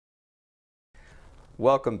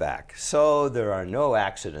Welcome back. So there are no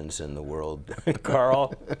accidents in the world,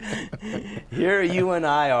 Carl. Here you and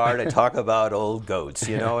I are to talk about old goats.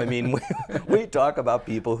 You know, I mean, we talk about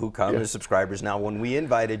people who come as subscribers. Now, when we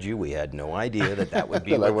invited you, we had no idea that would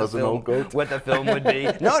be what the film would be.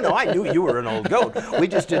 No, I knew you were an old goat. We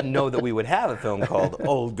just didn't know that we would have a film called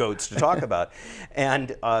Old Goats to talk about.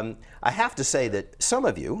 And I have to say that some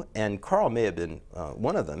of you, and Carl may have been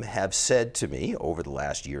one of them, have said to me over the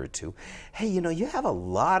last year or two, hey, you know, you have a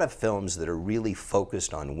lot of films that are really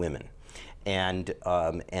focused on women and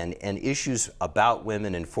issues about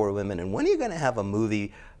women and for women, and when are you going to have a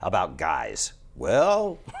movie about guys?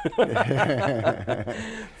 Well,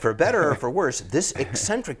 for better or for worse, this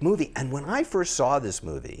eccentric movie, and when I first saw this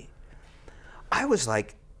movie, I was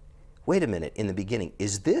like, wait a minute, in the beginning,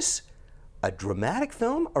 is this a dramatic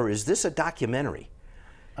film or is this a documentary?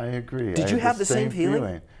 I agree. Did you have the same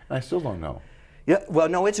feeling? I still don't know. Yeah, well,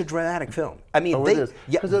 no, it's a dramatic film. I mean, it is.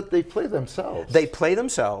 Because they play themselves. They play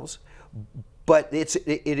themselves, but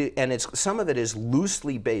some of it is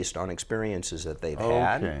loosely based on experiences that they've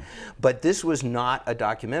had. But this was not a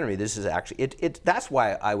documentary. This is actually that's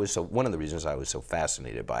why I was one of the reasons I was so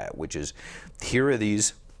fascinated by it, which is here are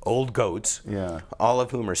these old goats, all of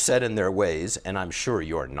whom are set in their ways, and I'm sure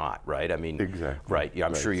you're not, right? I mean, right? Yeah,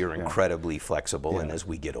 I'm sure you're incredibly flexible, and as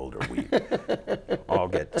we get older, we all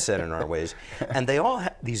get set in our ways. And they all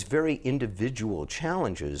have these very individual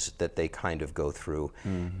challenges that they kind of go through.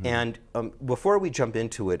 And before we jump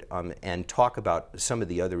into it and talk about some of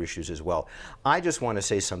the other issues as well, I just want to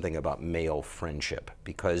say something about male friendship,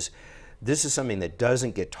 because this is something that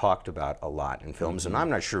doesn't get talked about a lot in films, and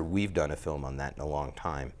I'm not sure we've done a film on that in a long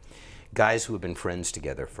time. Guys who have been friends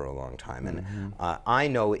together for a long time. And I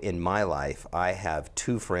know in my life, I have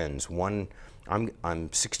two friends. One,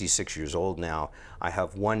 I'm 66 years old now. I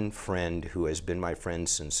have one friend who has been my friend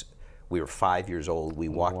since we were 5 years old. We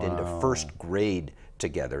walked into first grade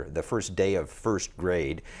together, the first day of first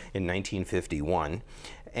grade in 1951.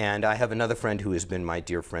 And I have another friend who has been my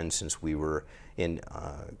dear friend since we were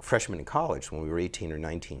freshmen in college, when we were 18 or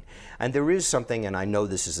 19. And there is something, and I know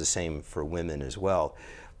this is the same for women as well,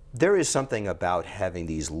 there is something about having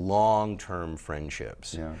these long-term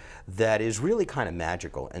friendships that is really kind of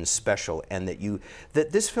magical and special, and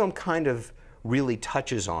that this film kind of really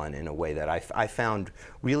touches on in a way that I found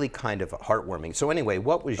really kind of heartwarming. So anyway,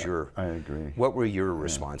 what was your what were your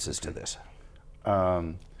responses to this?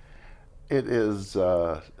 It is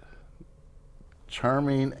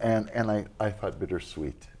charming, and I thought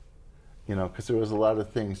bittersweet, you know, because there was a lot of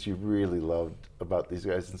things you really loved about these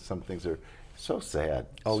guys, and some things are so sad,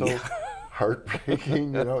 so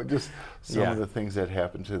heartbreaking, you know, just some of the things that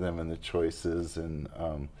happened to them and the choices and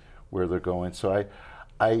where they're going. So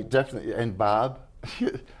I definitely, and Bob,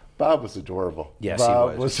 Bob was adorable. Yes,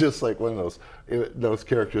 Bob he was just like one of those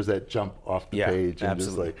characters that jump off the page, and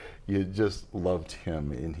just like you just loved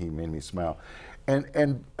him, and he made me smile,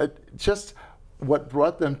 and just what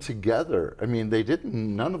brought them together. I mean,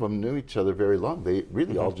 none of them knew each other very long. They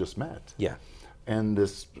really all just met. Yeah, and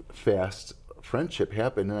this fast friendship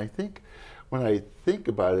happened, and I think when I think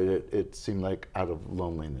about it, it seemed like out of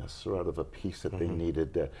loneliness or out of a piece that they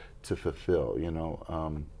needed to fulfill, you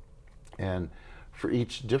know, and for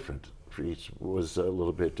each was a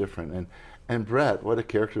little bit different. And Brett, what a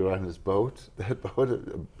character on his boat, that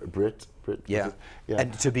boat, Brit.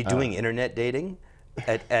 And to be doing internet dating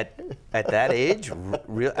at that age,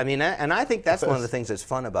 I mean, and I think that's one of the things that's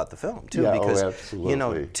fun about the film too, because you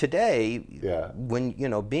know, today, when you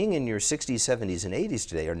know, being in your 60s, 70s, and 80s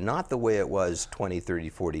today are not the way it was 20, 30,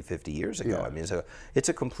 40, 50 years ago. I mean, it's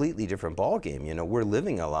a completely different ball game. You know, we're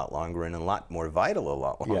living a lot longer and a lot more vital a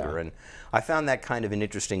lot longer, and I found that kind of an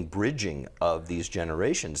interesting bridging of these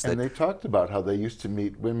generations. And they talked about how they used to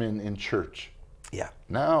meet women in church.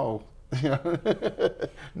 Now, you know,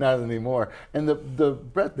 not anymore. And the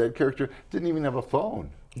Brett, that character, didn't even have a phone.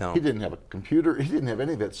 No, he didn't have a computer. He didn't have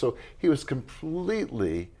any of it. So he was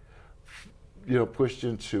completely, you know, pushed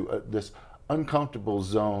into this uncomfortable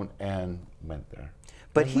zone and went there.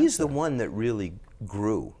 But he's the one that really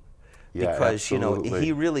grew. Because you know,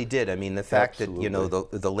 he really did. I mean, the fact that, you know,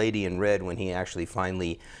 the lady in red, when he actually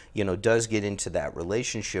finally, you know, does get into that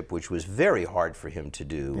relationship, which was very hard for him to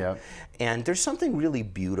do. And there's something really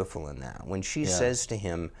beautiful in that when she says to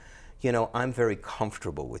him, you know, I'm very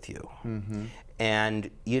comfortable with you.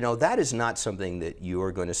 And you know, that is not something that you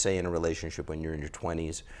are going to say in a relationship when you're in your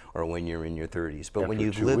 20s or when you're in your 30s. But when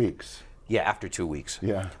you've lived, after 2 weeks.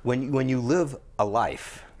 When you live a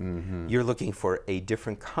life, you're looking for a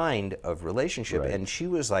different kind of relationship. And she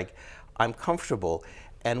was like, I'm comfortable.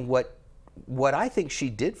 And what what I think she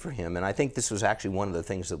did for him, and I think this was actually one of the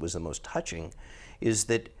things that was the most touching, is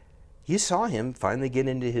that you saw him finally get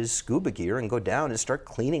into his scuba gear and go down and start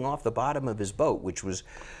cleaning off the bottom of his boat, which was,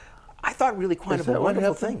 I thought, really quite a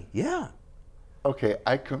wonderful thing. Yeah. Okay,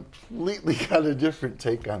 I completely got a different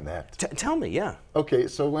take on that. Tell me, yeah. Okay,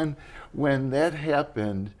 so when that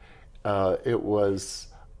happened, it was,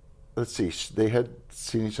 let's see, they had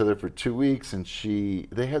seen each other for 2 weeks, and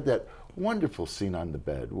they had that wonderful scene on the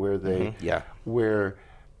bed where where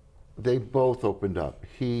they both opened up.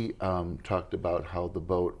 He talked about how the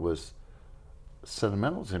boat was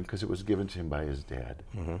sentimental to him because it was given to him by his dad.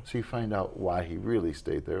 So you find out why he really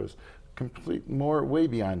stayed there. It was way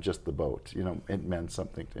beyond just the boat. You know, it meant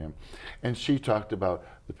something to him. And she talked about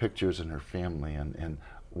the pictures in her family and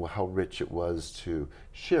how rich it was to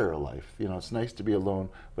share a life. You know, it's nice to be alone,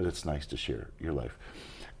 but it's nice to share your life.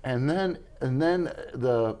 And then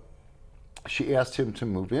she asked him to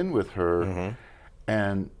move in with her,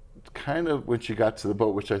 and kind of when she got to the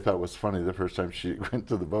boat, which I thought was funny the first time she went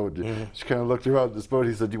to the boat, she kind of looked around this boat.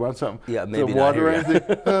 He said, "Do you want something? Yeah, maybe water or not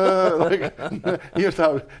anything?" Like, here's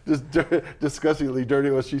how disgustingly dirty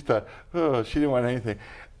it was. She thought, oh, she didn't want anything.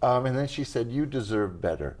 And then she said, "You deserve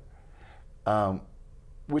better,"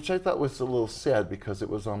 which I thought was a little sad because it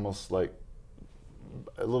was almost like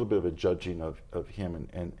a little bit of a judging of him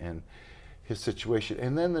and his situation.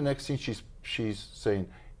 And then the next scene, she's saying,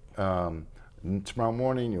 tomorrow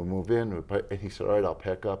morning you'll move in. And he said, all right, I'll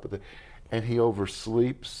pack up. And he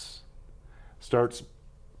oversleeps, starts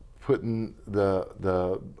putting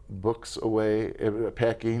the books away,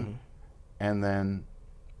 packing, and then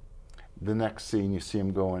the next scene you see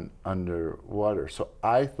him going underwater. So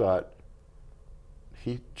I thought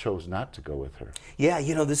he chose not to go with her. Yeah,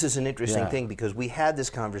 you know, this is an interesting thing because we had this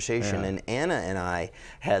conversation, and Anna and I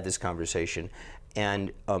had this conversation,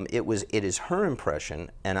 and it is her impression,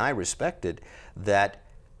 and I respect it, that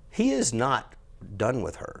he is not done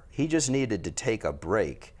with her. He just needed to take a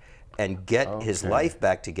break and get his life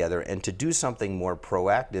back together and to do something more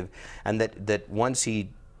proactive, and that once he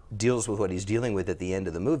deals with what he's dealing with at the end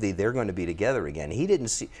of the movie, they're going to be together again.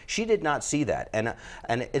 She did not see that, and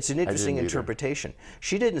it's an interesting interpretation.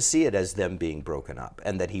 She didn't see it as them being broken up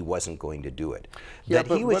and that he wasn't going to do it. Yeah,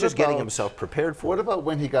 that he was just getting himself prepared for it. What about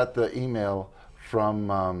when he got the email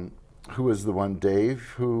from who was the one, Dave,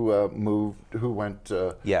 who went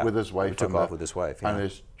with his wife, took off with his wife on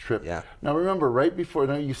his trip. Yeah. Now remember, right before,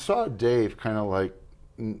 now you saw Dave kind of like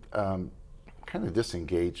kind of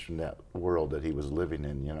disengaged from that world that he was living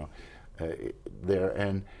in, you know, there,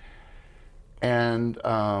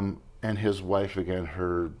 and his wife again,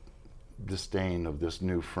 her disdain of this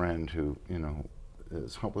new friend who, you know,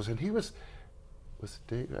 is hopeless, and he was it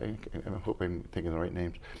Dave? I hope I'm thinking the right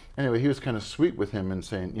names. Anyway, he was kind of sweet with him and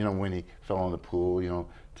saying, you know, when he fell in the pool, you know,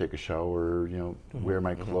 take a shower, you know, wear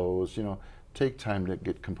my clothes, you know, take time to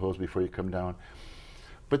get composed before you come down.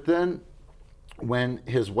 But then when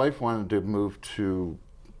his wife wanted to move to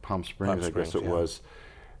Palm Springs, I guess it was,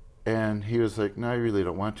 and he was like, no, I really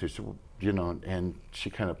don't want to. So, you know, and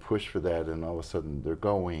she kind of pushed for that, and all of a sudden they're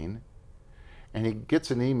going. And he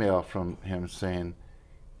gets an email from him saying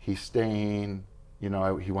he's staying. You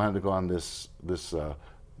know, he wanted to go on this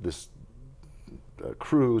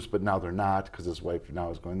cruise, but now they're not because his wife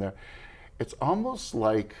now is going there. It's almost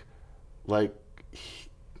like the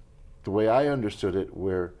way I understood it,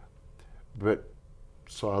 where Britt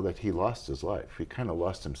saw that he lost his life. He kind of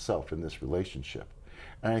lost himself in this relationship,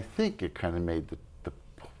 and I think it kind of made the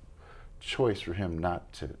choice for him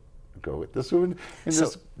not to go with this woman.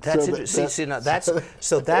 So that's interesting.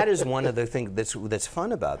 So that is one of the things that's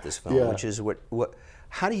fun about this film, which is what.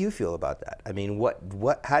 How do you feel about that? I mean,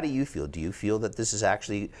 how do you feel? Do you feel that this is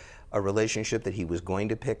actually a relationship that he was going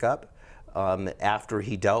to pick up after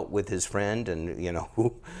he dealt with his friend, and you know,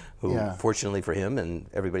 who fortunately for him and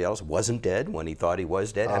everybody else wasn't dead when he thought he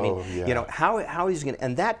was dead? I mean, you know, how he's going to,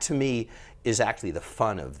 and that to me is actually the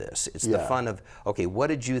fun of this. It's the fun of, okay, what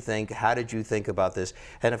did you think? How did you think about this?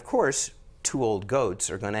 And of course, two old goats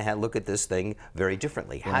are going to look at this thing very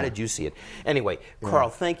differently. How did you see it? Anyway, Carl,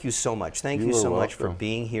 thank you so much. Thank you so much for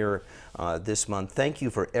being here this month. Thank you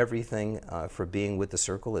for everything, for being with The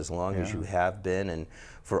Circle as long as you have been, and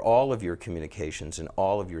for all of your communications and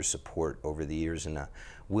all of your support over the years. And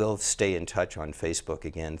we'll stay in touch on Facebook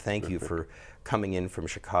again. Thank you for coming in from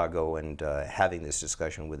Chicago and having this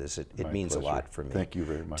discussion with us. It means a lot for me. Thank you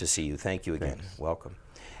very much. To see you. Thank you again. Thanks. Welcome.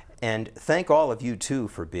 And thank all of you, too,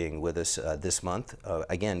 for being with us this month.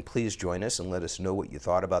 Again, please join us and let us know what you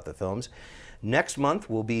thought about the films. Next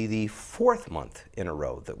month will be the 4th month in a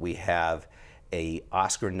row that we have a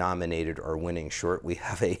Oscar-nominated or winning short. We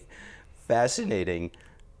have a fascinating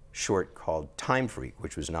short called Time Freak,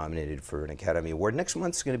 which was nominated for an Academy Award. Next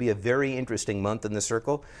month's going to be a very interesting month in the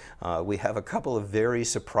Circle. We have a couple of very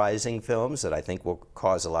surprising films that I think will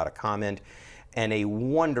cause a lot of comment, and a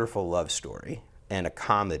wonderful love story and a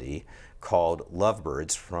comedy called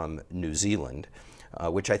Lovebirds from New Zealand,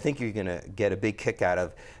 which I think you're going to get a big kick out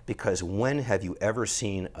of, because when have you ever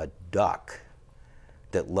seen a duck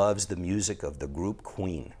that loves the music of the group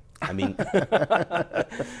Queen? I mean,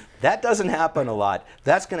 that doesn't happen a lot.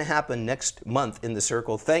 That's going to happen next month in the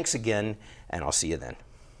Circle. Thanks again, and I'll see you then.